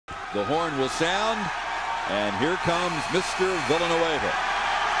The horn will sound, and here comes Mr. Villanueva.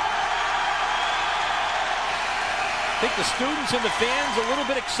 I think the students and the fans a little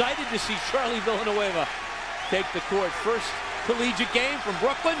bit excited to see Charlie Villanueva take the court. First collegiate game from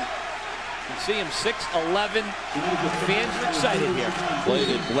Brooklyn. You can see him 6'11". Fans are excited here. Played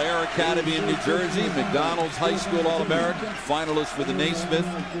at Blair Academy in New Jersey, McDonald's High School All-American, finalist for the Naismith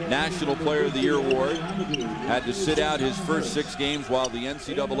National Player of the Year award. Had to sit out his first 6 games while the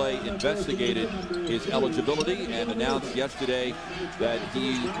NCAA investigated his eligibility and announced yesterday that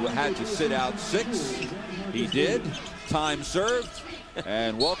he had to sit out 6. He did. Time served.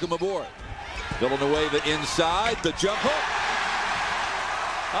 And welcome aboard. Villanueva inside. The jump hook.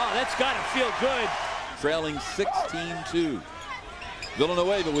 Oh, that's got to feel good. Trailing 16-2.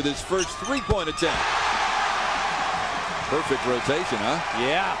 Villanueva with his first 3-point attempt. Perfect rotation, huh?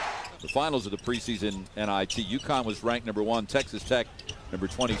 Yeah. The finals of the preseason NIT. UConn was ranked #1. Texas Tech number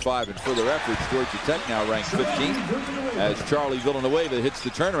 25. In further efforts, Georgia Tech now ranked 15th. As Charlie Villanueva hits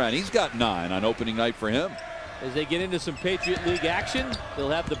the turnaround. He's got 9 on opening night for him. As they get into some Patriot League action, they'll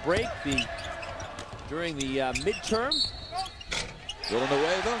have the break during the midterm.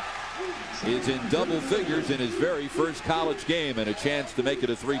 Villanueva is in double figures in his very first college game and a chance to make it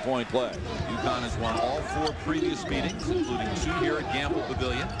a 3-point play. UConn has won all 4 previous meetings, including 2 here at Gamble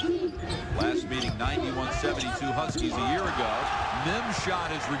Pavilion. Last meeting, 91-72 Huskies a year ago. Mim's shot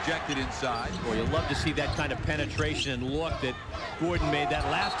is rejected inside. Boy, you'll love to see that kind of penetration and look that Gordon made that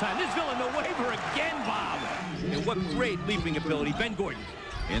last time. This Villanueva again, Bob. And what great leaping ability, Ben Gordon.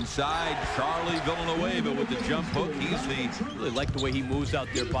 Inside, Charlie Villanueva with the jump hook. I really like the way he moves out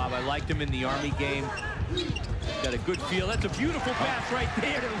there, Bob. I liked him in the Army game. Got a good feel. That's a beautiful pass right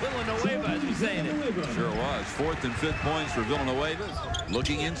there to Villanueva, as he's saying it. Sure was. 4th and 5th points for Villanueva.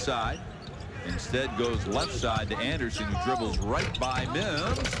 Looking inside. Instead goes left side to Anderson, who dribbles right by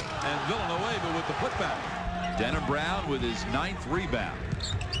Mims. And Villanueva with the putback. Denham Brown with his 9th rebound.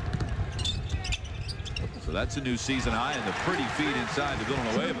 So that's a new season high, and the pretty feed inside to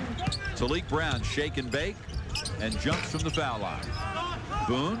Villanova. Talik Brown shake and bake and jumps from the foul line.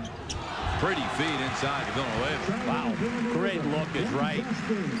 Boone, pretty feed inside to Villanueva. Wow, great look is right.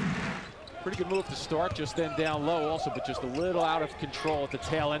 Pretty good move to start, just then down low also, but just a little out of control at the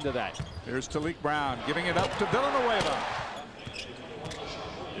tail end of that. Here's Talik Brown giving it up to Villanueva.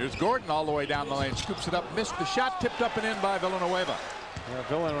 Here's Gordon all the way down the lane, scoops it up, missed the shot, tipped up and in by Villanueva.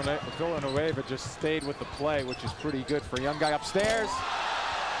 Villanueva just stayed with the play, which is pretty good for a young guy upstairs.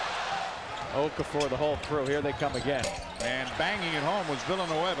 Okafor the whole through. Here they come again. And banging it home was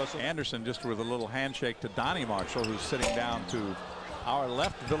Villanueva. So Anderson just with a little handshake to Donnie Marshall, who's sitting down to our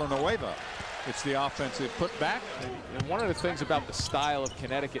left. Villanueva. It's the offensive putback. And one of the things about the style of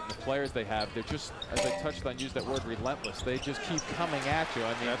Connecticut and the players they have, they're just, as I touched on, use that word relentless. They just keep coming at you.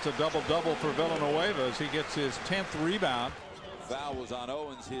 I mean, that's a double-double for Villanueva as he gets his 10th rebound. Foul was on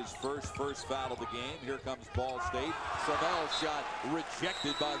Owens, his first foul of the game. Here comes Ball State. Savel's shot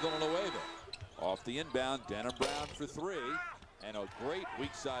rejected by Villanueva. Off the inbound, Denham Brown for 3. And a great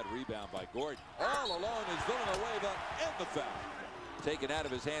weak side rebound by Gordon. All alone is Villanueva and the foul. Taken out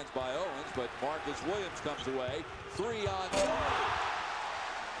of his hands by Owens, but Marcus Williams comes away. 3 on 2.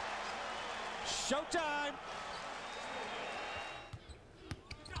 Showtime.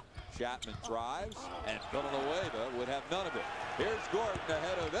 Chapman drives, and Villanueva would have none of it. Here's Gordon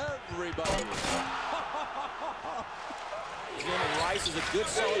ahead of everybody. Jim and Rice is a good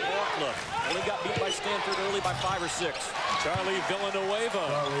solid walk look. Only got beat by Stanford early by 5 or 6. Charlie Villanueva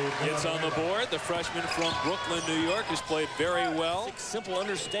gets on the board. The freshman from Brooklyn, New York, has played very well. Simple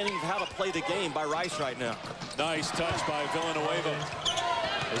understanding of how to play the game by Rice right now. Nice touch by Villanueva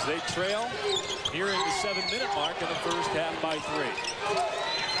as they trail nearing the 7-minute mark in the first half by 3.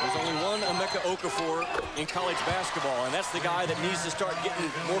 There's only one Emeka Okafor in college basketball, and that's the guy that needs to start getting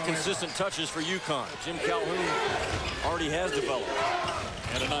more consistent touches for UConn. Jim Calhoun already has developed.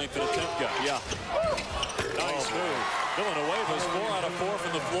 And a 9th and a 10th guy. Yeah. Nice move. Villanueva's 4 out of 4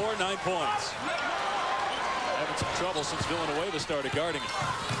 from the floor, 9 points. Having some trouble since Villanueva started guarding him.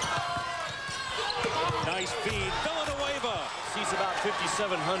 Nice feed, Villanueva. Seats about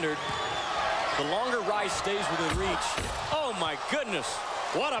 5,700. The longer Rice stays within reach. Oh my goodness.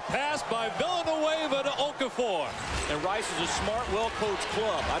 What a pass by Villanueva to Okafor. And Rice is a smart, well-coached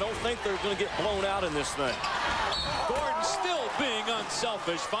club. I don't think they're going to get blown out in this thing. Gordon still being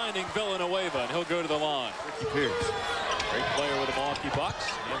unselfish, finding Villanueva, and he'll go to the line. Pierce. Great player with the Milwaukee Bucks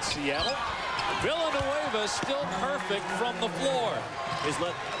in Seattle. Villanueva still perfect from the floor. Is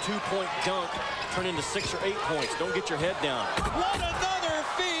let 2-point dunk turn into 6 or 8 points. Don't get your head down. What another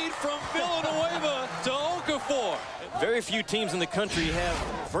feed from Villanueva to Okafor. Very few teams in the country have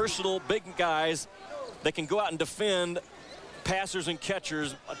versatile big guys that can go out and defend passers and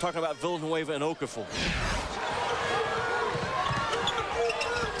catchers. I'm talking about Villanueva and Okafor.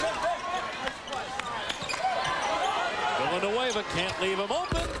 Villanueva can't leave him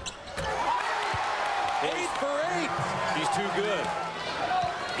open. 8 for 8. He's too good.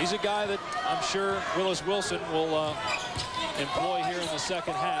 He's a guy that I'm sure Willis Wilson will employ here in the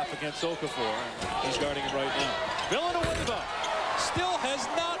second half against Okafor. He's guarding him right now. Villanueva still has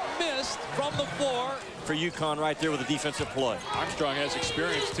not missed from the floor. For UConn right there with the defensive play. Armstrong has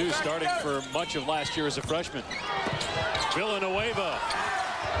experience too, starting for much of last year as a freshman. Villanueva.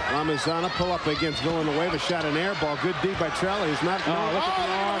 Lamizana pull up against Villanueva, shot an air ball. Good D by Trelli. He's not. Oh, look at the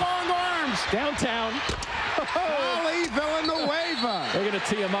arm. Long arms. Downtown. Charlie Villanueva. They're going to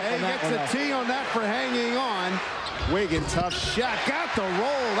tee him up on that one. He gets a tee on that for hanging on. Wiggin, tough shot. Got the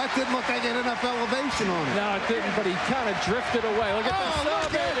roll. That didn't look like it had enough elevation on it. No, it didn't, but he kind of drifted away. Look at this.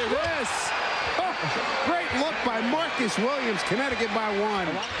 Look at this. Oh, great look by Marcus Williams. Connecticut by 1.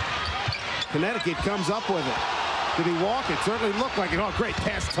 Connecticut comes up with it. Did he walk? It certainly looked like it. Oh, great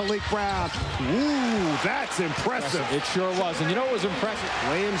pass to Malik Brown. Ooh, that's impressive. It sure was. And you know what was impressive?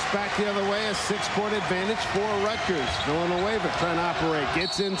 Williams back the other way. A 6-point advantage for Rutgers. Villanueva trying to operate.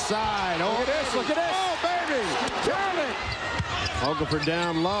 Gets inside. Oh, look at this. Look at this. Oh, baby. Turn it. Okafor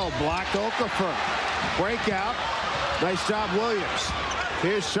down low. Blocked Okafor. Breakout. Nice job, Williams.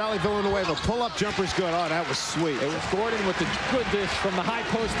 Here's Charlie Villanueva. Pull-up jumper's good. Oh, that was sweet. It was Gordon with the good dish from the high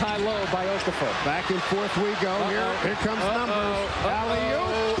post, high low by Okafor. Back and forth we go. Here comes numbers.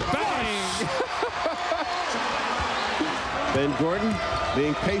 Alley-oop. Bang! Ben Gordon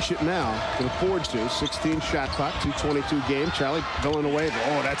being patient now to the forward to 16 shot clock, 2:22 game. Charlie Villanueva.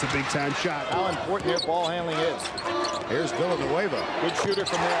 Oh, that's a big time shot. How important their ball handling is. Here's Villanueva. Good shooter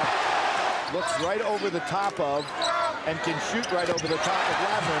from there. Looks right over the top of and can shoot right over the top of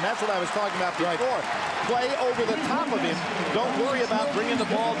Ladner. And that's what I was talking about before. Play over the top of him. Don't worry about bringing the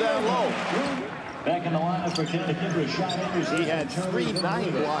ball down low. Back in the lineup for Connecticut, Rashad Anderson. He had 3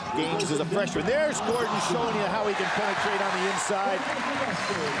 9-block games as a freshman. There's Gordon showing you how he can penetrate on the inside.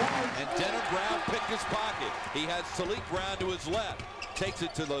 And Dennis Brown picked his pocket. He has Salik Brown to his left. Takes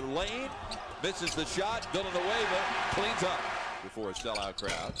it to the lane. Misses the shot. Villanueva cleans up before a sellout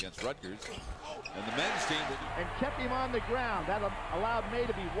crowd against Rutgers. And the men's team and kept him on the ground. That allowed May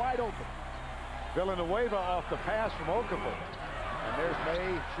to be wide open. Villanueva off the pass from Okafor. And there's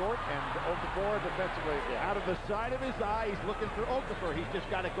May short and Okafor defensively out of the side of his eye. He's looking for Okafor. He's just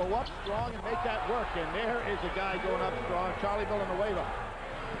got to go up strong and make that work. And there is a guy going up strong, Charlie Villanueva.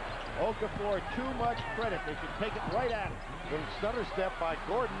 Okafor, too much credit. They should take it right at him. Little stutter step by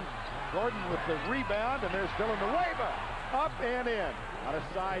Gordon. Gordon with the rebound, and there's Villanueva. Up and in. A lot of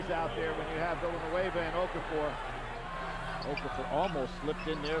size out there when you have Villanueva and Okafor. Okafor almost slipped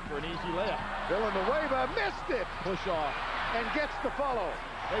in there for an easy layup. Villanueva missed it. Push off and gets the follow.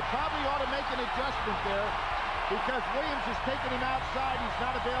 They probably ought to make an adjustment there because Williams is taking him outside. He's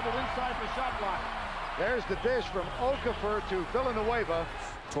not available inside for shot block. There's the dish from Okafor to Villanueva.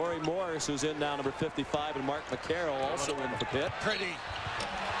 Torrey Morris, who's in now, number 55, and Mark McCarroll also in the pit. Pretty.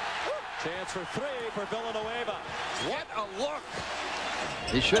 Chance for 3 for Villanueva. What a look.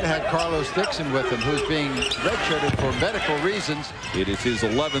 He should have had Carlos Dixon with him, who's being redshirted for medical reasons. It is his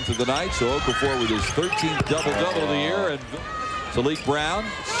 11th of the night, so Okafor with his 13th double-double of the year. And Salik Brown,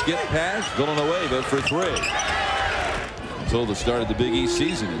 skip pass, Villanueva for 3. Until the start of the Big East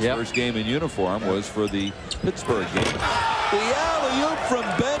season, his first game in uniform was for the Pittsburgh game. The alley-oop from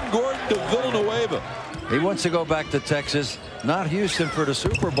Ben Gordon to Villanueva. He wants to go back to Texas, not Houston for the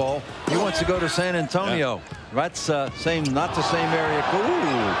Super Bowl. He wants to go to San Antonio. That's not the same area.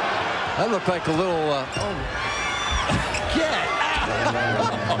 Ooh, that looked like a little.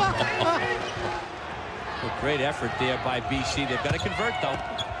 Great effort there by BC. They've got to convert though.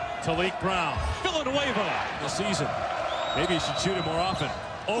 Talik Brown, Villanueva this season. Maybe he should shoot it more often.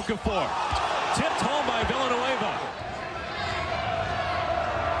 Okafor, tipped home by Villanueva.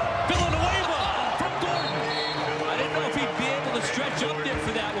 Villanueva from Gordon. I didn't know if he'd be able to stretch up there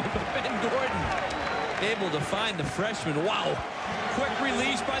for that one, but Ben Gordon able to find the freshman. Wow. Quick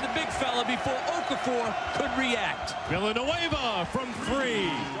release by the big fella before Okafor could react. Villanueva from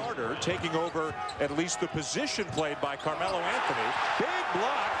 3. Carter taking over at least the position played by Carmelo Anthony. Big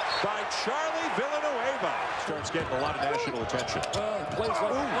block by Charlie Villanueva. Starts getting a lot of national attention. Plays like,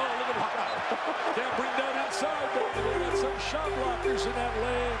 look at it. Can't bring that inside, but they got some shot blockers in that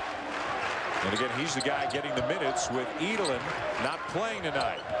lane. And again, he's the guy getting the minutes with Edelin not playing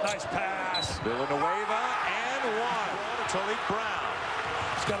tonight. Nice pass. Villanueva and 1. Talik Brown.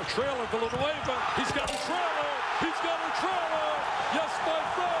 got a trailer, Villanueva. He's got a trailer. He's got a trailer. Yes, my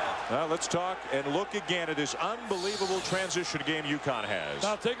friend. Well, let's talk and look again at this unbelievable transition game UConn has.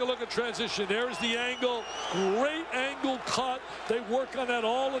 Now take a look at transition. There's the angle. Great angle cut. They work on that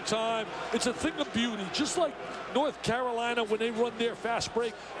all the time. It's a thing of beauty. Just like North Carolina, when they run their fast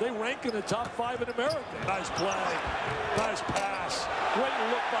break, they rank in the top 5 in America. Nice play. Nice pass. Great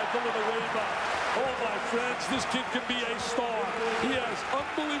look by Villanueva. Oh, my friends, this kid can be a star. He has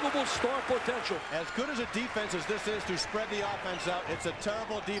unbelievable star potential. As good as a defense as this is to spread the offense out, it's a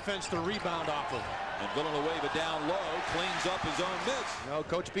terrible defense to rebound off of. And Villanueva down low cleans up his own miss. No,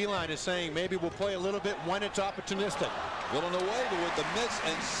 Coach Beeline is saying maybe we'll play a little bit when it's opportunistic. Villanueva with the miss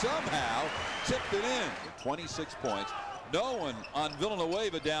and somehow tipped it in. 26 points. No one on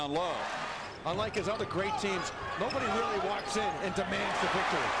Villanueva down low. Unlike his other great teams, nobody really walks in and demands the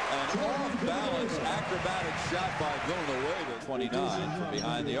victory. An off-balance acrobatic shot by Villanueva, 29 from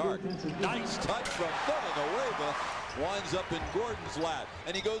behind the arc. Nice touch from Villanueva. Winds up in Gordon's lap.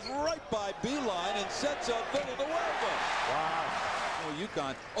 And he goes right by Beeline and sets up Villanueva. Wow. Oh,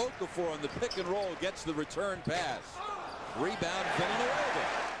 UConn. Okafor on the pick and roll gets the return pass. Rebound Villanueva.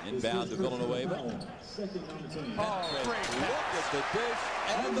 Inbound to Villanueva. Oh, great pass. Look at the dish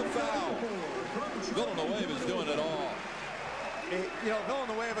and the foul. Villanueva's doing it all. You know,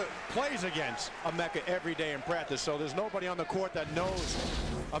 Villanueva plays against Emeka every day in practice, so there's nobody on the court that knows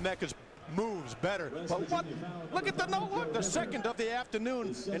Emeka's moves better. But what? Look at the no-look, the second of the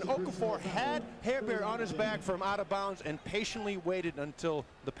afternoon, and Okafor had Hairbear on his back from out of bounds and patiently waited until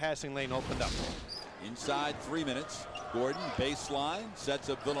the passing lane opened up. Inside 3 minutes. Gordon baseline sets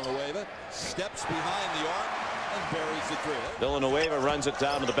up Villanueva, steps behind the arc and buries the three. Villanueva runs it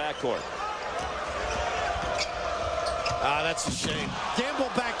down to the backcourt. Ah, that's a shame.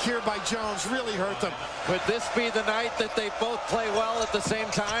 Gamble back here by Jones really hurt them. Could this be the night that they both play well at the same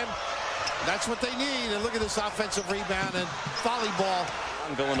time? That's what they need. And look at this offensive rebound and volleyball.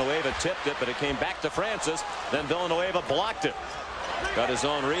 Villanueva tipped it, but it came back to Francis. Then Villanueva blocked it. Got his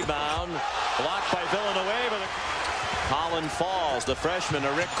own rebound. Blocked by Villanueva. Colin Falls, the freshman,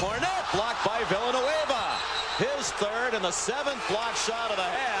 to Rick Cornett. Blocked by Villanueva. His third and the 7th block shot of the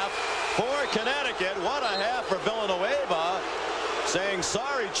half for Connecticut. What a half for Villanueva. Saying,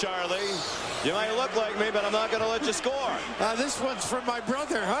 sorry, Charlie. You might look like me, but I'm not going to let you score. This one's for my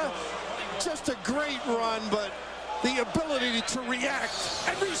brother, huh? Just a great run, but the ability to react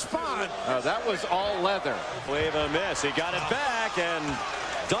and respond. That was all leather. Nueva miss. He got it back and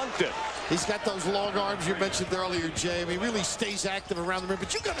dunked it. He's got those long arms you mentioned earlier, Jay. He really stays active around the rim,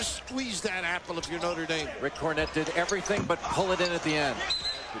 but you got to squeeze that apple if you're Notre Dame. Rick Cornett did everything but pull it in at the end.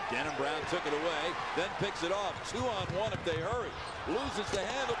 But Denham Brown took it away, then picks it off. 2-on-1 if they hurry. Loses the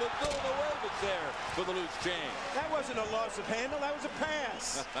handle, but Villanueva's there for the loose change. That wasn't a loss of handle, that was a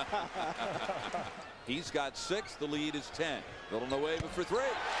pass. He's got 6, the lead is 10. Villanueva for 3.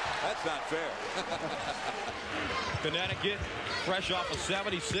 That's not fair. Connecticut fresh off a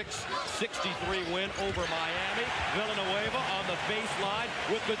 76-63 win over Miami. Villanueva on the baseline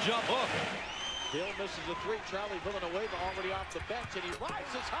with the jump hook. Hill misses a 3. Charlie Villanueva already off the bench, and he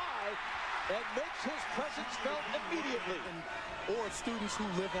rises high and makes his presence felt immediately. Or students who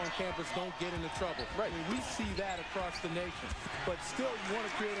live on campus don't get into trouble. Right. I mean, we see that across the nation. But still, you want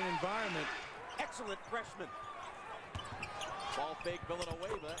to create an environment. Excellent freshman. Ball fake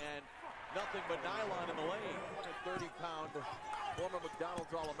Villanueva, and nothing but nylon in the lane. 130-pound former McDonald's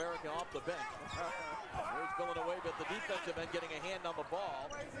All-American off the bench. There's Villanueva at the defensive end getting a hand on the ball.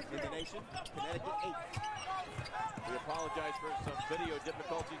 In the nation, Connecticut 8. We apologize for some video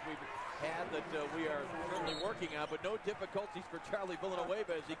difficulties we've had that we are currently working on, but no difficulties for Charlie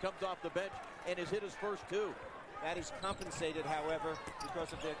Villanueva as he comes off the bench and has hit his first 2. That is compensated, however,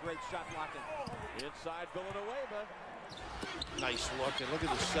 because of their great shot blocking. Inside Villanueva. Nice look, and look at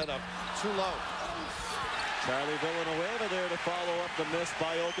the setup. Too low. Charlie Villanueva there to follow up the miss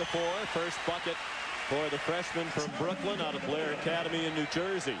by Okafor. First bucket for the freshman from Brooklyn out of Blair Academy in New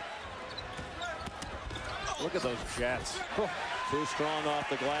Jersey. Look at those jets. Too strong off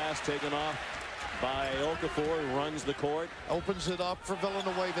the glass, taken off by Okafor, who runs the court. Opens it up for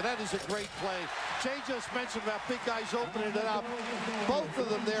Villanueva. That is a great play. Jay just mentioned about big guys opening it up. Both of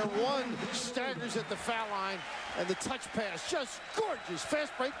them there. One staggers at the foul line, and the touch pass, just gorgeous.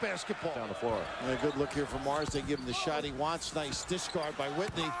 Fast break basketball. Down the floor. And a good look here from Mars. They give him the shot he wants. Nice discard by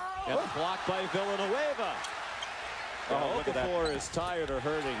Whitney. And blocked by Villanueva. Okafor is tired or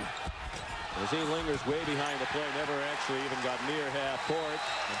hurting as he lingers way behind the play. Never actually even got near half court.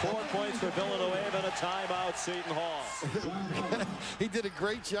 4 points for Villanueva and a timeout, Seton Hall. He did a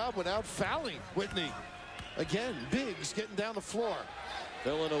great job without fouling Whitney. Again, bigs getting down the floor.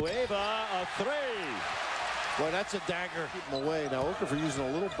 Villanueva, a three. Boy, that's a dagger. Keep him away. Now Okafor using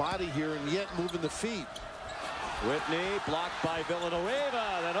a little body here and yet moving the feet. Whitney blocked by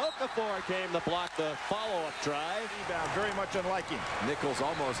Villanueva. Then Okafor came to block the follow-up drive. Rebound, very much unlike him. Nichols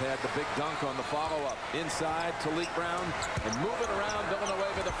almost had the big dunk on the follow-up. Inside, Talik Brown, and moving around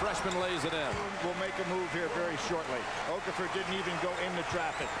Villanueva, the freshman lays it in. We'll make a move here very shortly. Okafor didn't even go into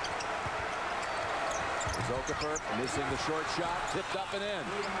traffic. There's Okafor missing the short shot, tipped up and in.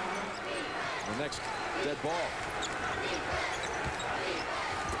 The next dead ball.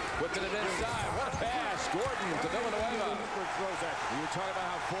 Whipping it inside. What a pass. Gordon to Villanueva. You were talking about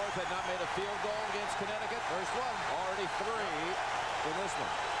how Ford had not made a field goal against Connecticut. First one. Already three in this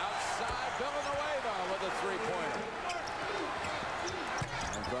one. Outside Villanueva with a three-pointer.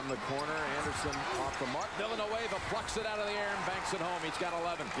 And from the corner, Anderson off the mark. Villanueva plucks it out of the air and banks it home. He's got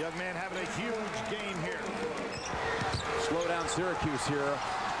 11. Young man having a huge game here. Slow down Syracuse here.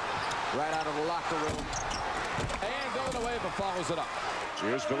 Right out of the locker room. And Villanueva follows it up.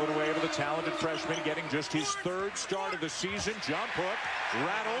 Here's Villanueva, the talented freshman, getting just his third start of the season. Jump hook,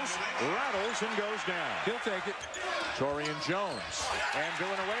 rattles, and goes down. He'll take it. Torian Jones. And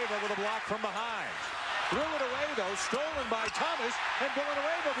Villanueva with a block from behind. Threw it away, though, stolen by Thomas, and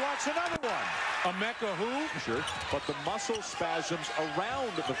Villanueva blocks another one. Emeka who? Sure. But the muscle spasms around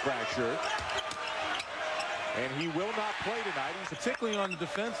the fracture. And he will not play tonight. He's Particularly on the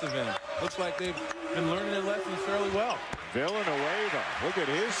defensive end. Looks like they've been learning their lessons fairly well. Villanueva, look at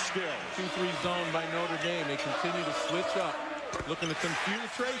his skills. 2-3 zone by Notre Dame. They continue to switch up. Looking at some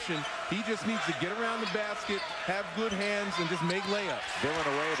penetration. He just needs to get around the basket, have good hands, and just make layups.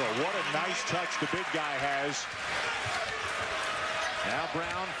 Villanueva, what a nice touch the big guy has. Now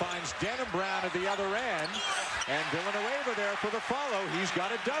Brown finds Denham Brown at the other end. And Villanueva there for the follow. He's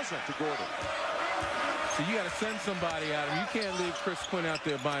got a dozen to Gordon. So you got to send somebody at him. You can't leave Chris Quinn out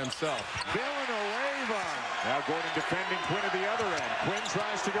there by himself. Villanueva. Now Gordon defending Quinn at the other end. Quinn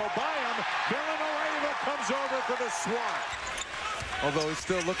tries to go by him. Villanueva comes over for the swat. Although he's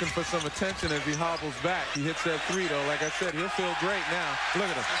still looking for some attention as he hobbles back. He hits that three, though. Like I said, he'll feel great now. Look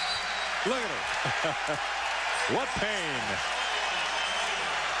at him. Look at him. What pain.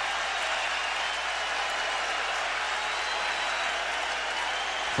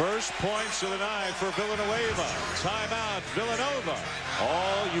 First points of the night for Villanueva. Timeout, Villanova.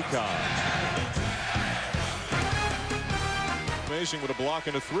 All UConn. Amazing what a block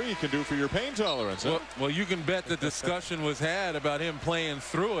and a three can do for your pain tolerance. Huh? Well, you can bet the discussion was had about him playing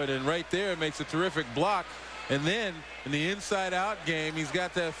through it, and right there it makes a terrific block. And then in the inside-out game, he's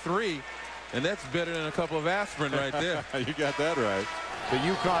got that three, and that's better than a couple of aspirin right there. You got that right. The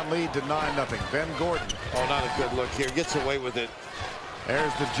UConn lead to 9-0. Ben Gordon. Oh, not a good look here. Gets away with it.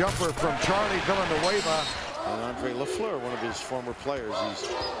 There's the jumper from Charlie Villanueva. And Andre LaFleur, one of his former players. He's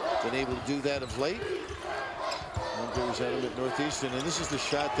been able to do that of late. Andre was at him at Northeastern, and this is the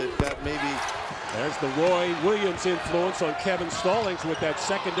shot that got maybe. There's the Roy Williams influence on Kevin Stallings with that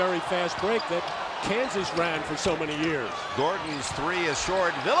secondary fast break that Kansas ran for so many years. Gordon's three is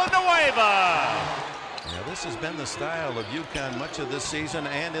short. Villanueva! Now, this has been the style of UConn much of this season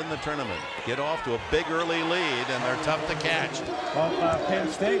and in the tournament. Get off to a big early lead, and they're tough to catch. Penn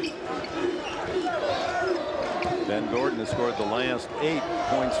State. Ben Gordon has scored the last 8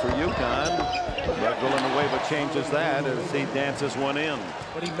 points for UConn. But Villanueva changes that as he dances one in.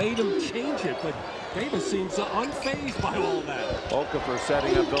 But he made him change it, but Davis seems unfazed by all that. Okafor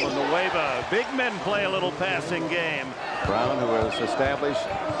setting up Villanueva. Big men play a little passing game. Brown, who has established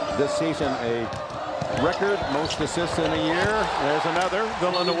this season a record most assists in a year. There's another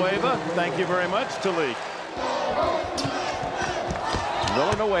Villanueva. Thank you very much, Talik.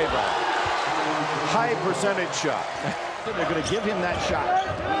 Villanueva. High percentage shot. They're going to give him that shot.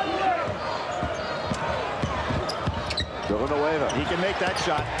 Villanueva. He can make that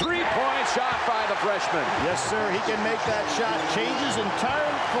shot. 3-point shot by the freshman. Yes, sir. He can make that shot. Changes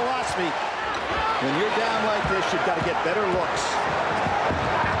entire philosophy. When you're down like this, you've got to get better looks.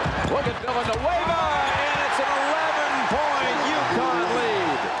 Look at Villanueva, and it's an 11-point UConn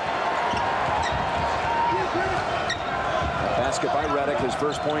lead. Basket by Reddick, his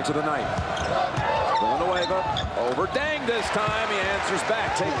first points of the night. Villanueva over Dang this time. He answers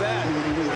back. Take that.